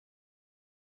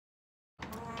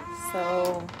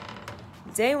So,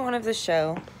 day one of the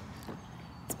show.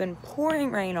 It's been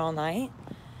pouring rain all night.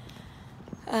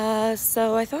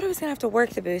 So I thought I was gonna have to work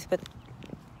the booth, but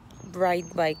bright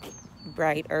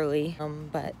early.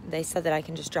 But they said that I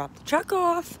can just drop the truck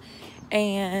off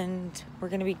and we're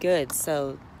gonna be good.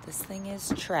 So this thing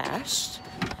is trashed,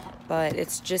 but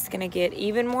it's just gonna get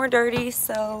even more dirty.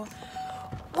 So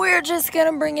we're just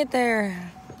gonna bring it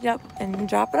there. Yep, and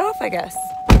drop it off, I guess.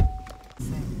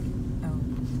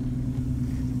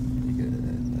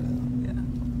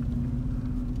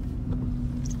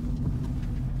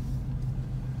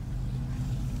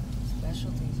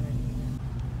 Specialties ready to go.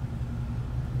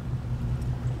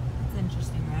 It's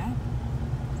interesting, right?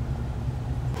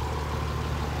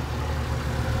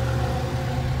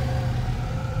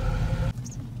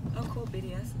 Oh, cool.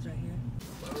 BDS is right here.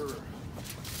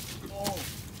 Oh.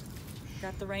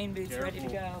 Got the rain boots ready to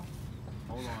go.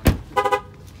 Hold on.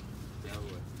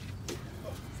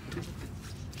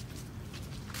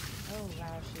 Oh,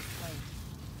 wow, she's clean.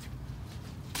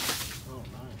 Oh,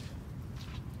 nice.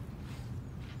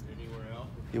 Anywhere else?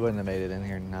 You wouldn't have made it in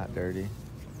here not dirty.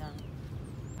 No.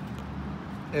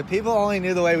 If people only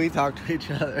knew the way we talk to each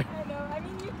other. I know. I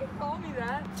mean, you can call me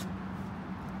that.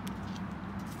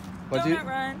 What'd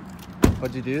Run.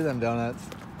 What'd you do to them donuts?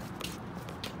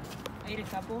 I ate a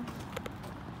couple.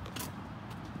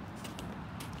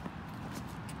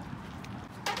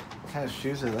 What kind of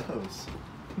shoes are those?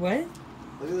 What?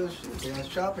 Look at those shoes. They have a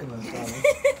shopping list on them.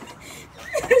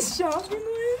 Shopping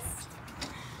list?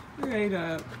 Right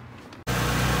up.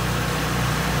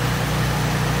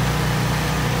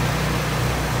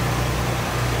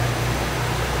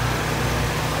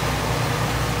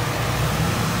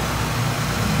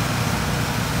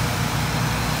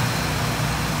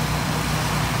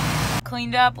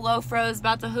 Cleaned up, low froze,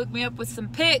 about to hook me up with some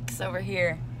pics over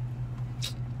here.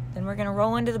 Then we're gonna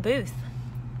roll into the booth.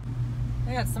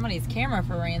 I got somebody's camera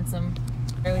for ransom.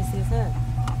 Barely see his head.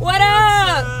 What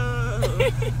up?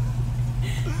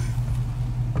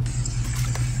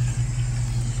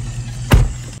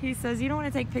 He says, you don't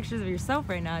want to take pictures of yourself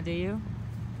right now, do you?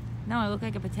 No, I look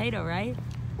like a potato, right?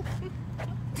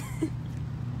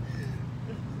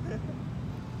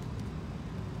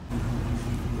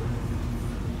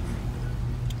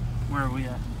 Where are we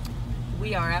at?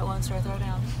 We are at Lone Star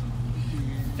Throwdown.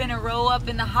 Finna roll up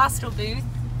in the hostel booth.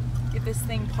 Get this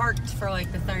thing parked for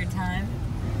like the third time.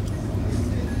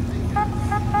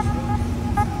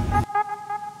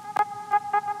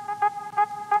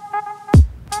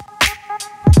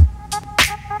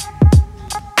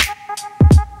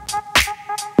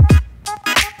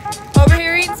 Over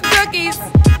here eating some cookies.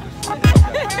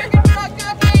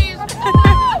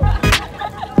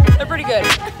 They're pretty good.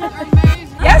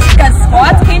 Yes, you got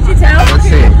squats, can't you tell? Let's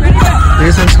see.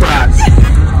 Do some squats.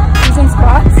 Do some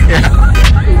squats? Yeah.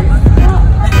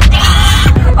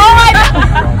 Oh my god!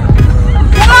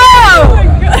 Whoa!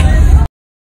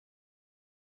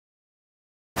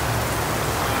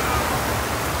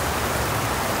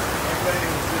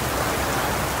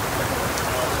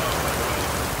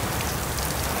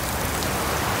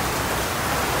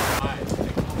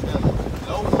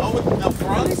 No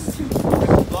front.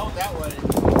 Blow that way.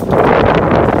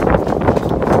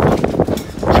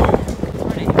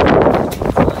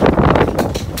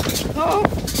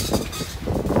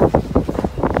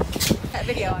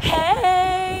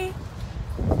 Hey,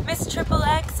 Miss Triple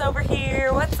X over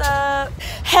here. What's up?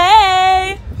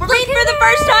 Hey, we're meeting for the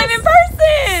first time in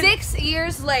person. 6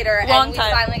 years later, Long and we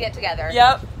time. finally get together.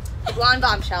 Yep. Blonde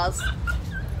bombshells.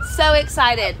 So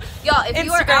excited, y'all! If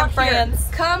you are Instagram out friends.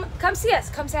 here, come see us.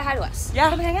 Come say hi to us. Yeah.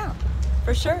 Come hang out.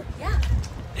 For sure. Yeah.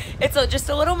 It's just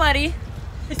a little muddy.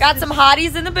 Got some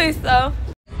hotties in the booth though.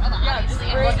 Yeah,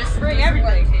 just bring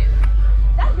everything.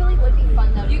 That really would be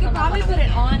fun though. You could probably put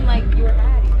it on like you were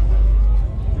Maddie.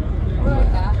 Or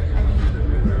like that.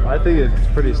 I think it's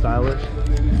pretty stylish.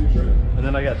 And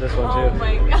then I got this one too. Oh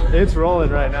my god. It's rolling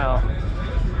right now.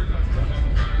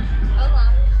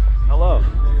 Hello. Hello.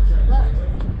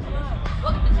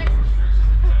 Welcome to Texas.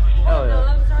 Hell yeah.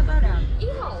 Let's start that down. Ew.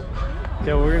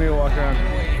 Okay, we're gonna go walk around.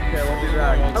 Okay, we'll be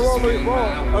back. I won't leave.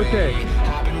 Whoa. Okay.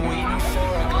 I've been waiting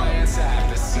for a glance at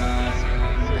the sun.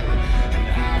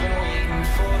 I've been waiting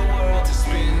for the world to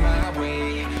spin my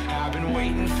way. I've been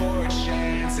waiting for a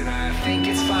chance, and I think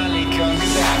it's finally come.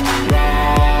 'Cause after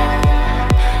all,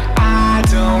 I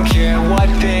don't care what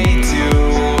they do,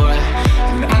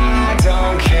 and I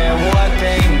don't care what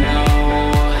they know,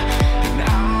 and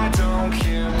I don't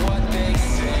care what they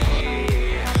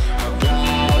say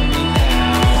about me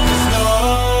now. 'Cause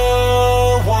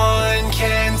no one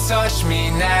can touch me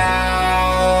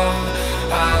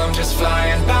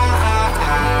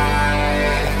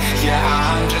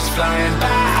flying by,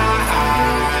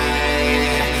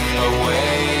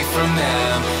 away from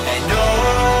them, and no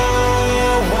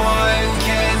one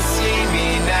can see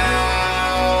me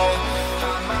now.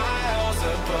 I'm miles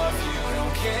above you,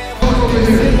 don't care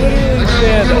what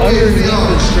Stand underneath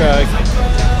this truck,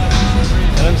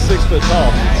 and I'm 6 foot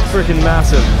tall. It's freaking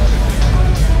massive.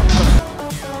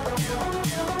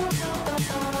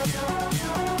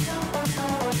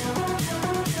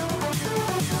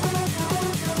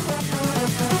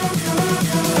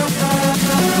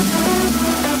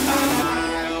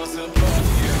 miles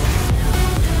above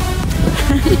you.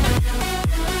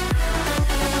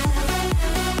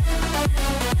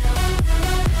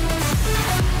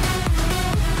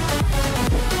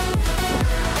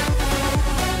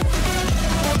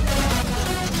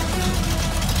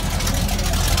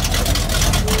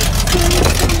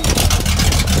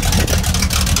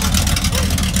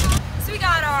 So we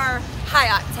got our high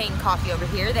octane coffee over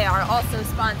here. They are also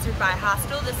sponsored by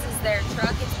Hostel. This is their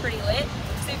truck. It's pretty lit.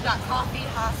 So we've got coffee,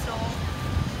 Hostel,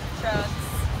 trucks.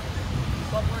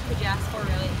 What more could you ask for,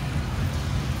 really?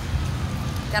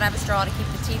 Gotta have a straw to keep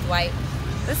the teeth white.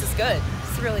 This is good.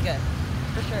 This is really good,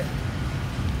 for sure.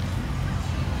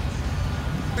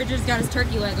 Richard's got his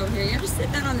turkey leg over here. You have to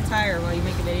sit that on the tire while you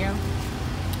make a video.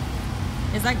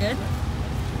 Is that good?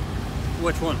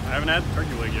 Which one? I haven't had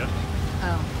turkey leg yet.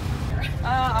 Oh.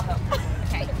 I'll help.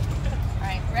 Okay. All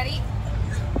right, ready?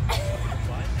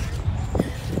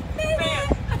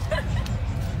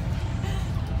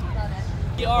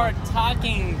 We are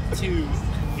talking to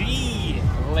the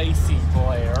Lacey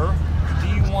Blair. Do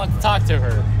you want to talk to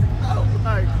her? Oh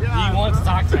my God. Do you want to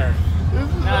talk to her? This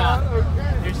is not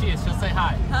okay. Here she is. She'll say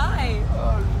hi. Hi.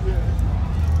 Oh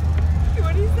shit.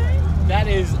 What do you say? That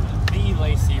is the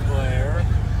Lacey Blair.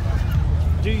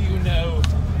 Do you know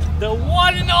the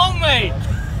one and only?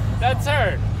 That's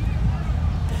her.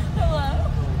 Hello.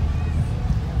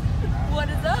 What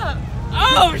is up?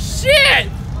 Oh shit!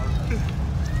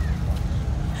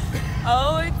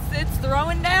 Oh, it's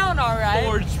throwing down, all right.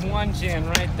 Forge one chin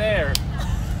right there.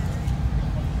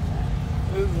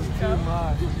 This is too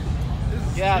much. This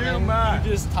is Yeah, too man, much.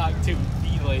 you just talked to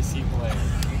the Lacey Blair.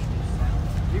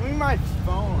 Give me my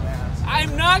phone, ass.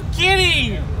 I'm not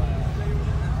kidding!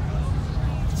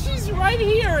 She's right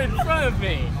here in front of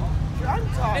me. I'm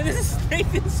talking. And this is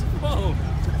Nathan's phone.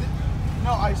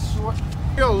 No, I swear.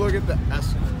 Go look at the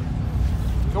estimate.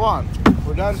 Come on.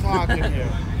 We're done talking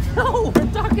here. No,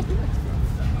 we're talking.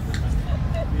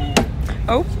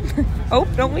 Oh, oh,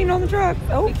 don't lean on the truck.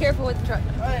 Oh, Be careful with the truck.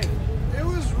 Hey, it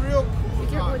was real cool.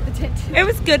 Be careful with the tent. it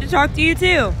was good to talk to you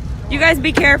too. You guys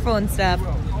be careful and stuff.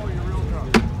 Oh, you're real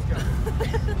drunk.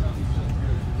 Let's go.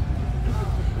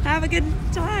 Have a good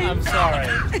time. I'm sorry.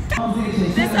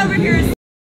 This over here is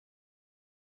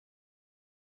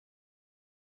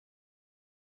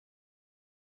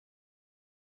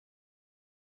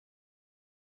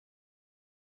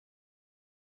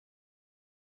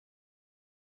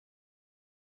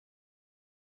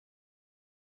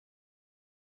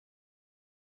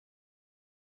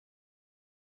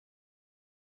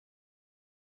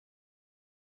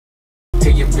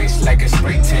To your bitch like a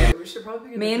spray tan.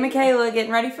 me and Michaela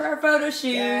getting ready for our photo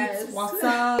shoots. What's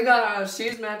up? We got our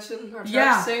shoes matching, our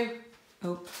Yeah. tracksuit.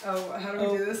 Oh. Oh, how do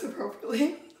we do this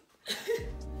appropriately?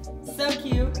 So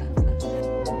cute.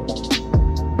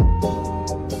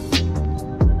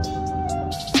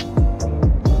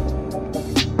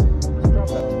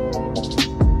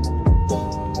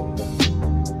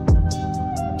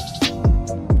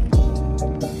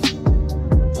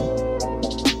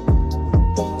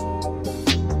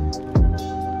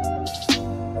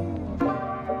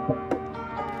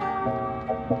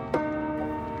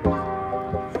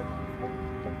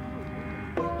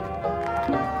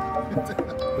 What's up?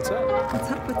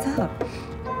 What's up? What's up?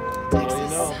 What do you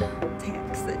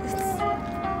know?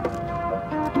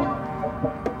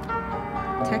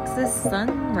 Texas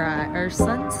sunrise or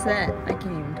sunset. I can't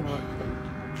even talk.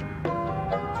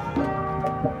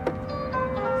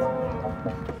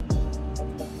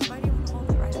 Why do you want to hold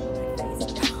it right up in my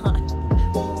face?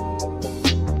 God.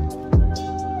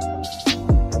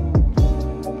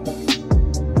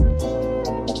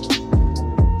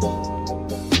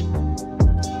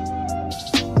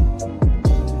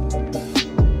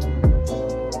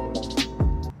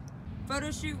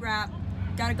 Photo shoot wrap.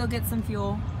 Gotta go get some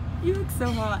fuel. You look so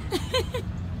hot.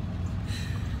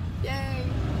 Yay!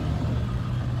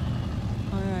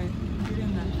 Alright, you're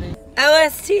doing that thing.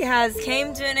 LST has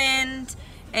came to an end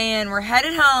and we're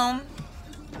headed home.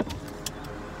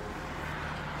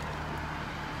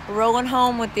 We're rolling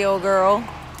home with the old girl.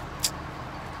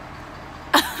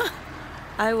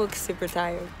 I look super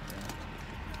tired.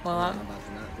 Well, I'm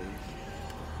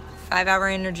 5 hour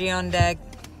energy on deck.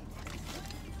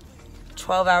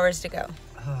 12 hours to go.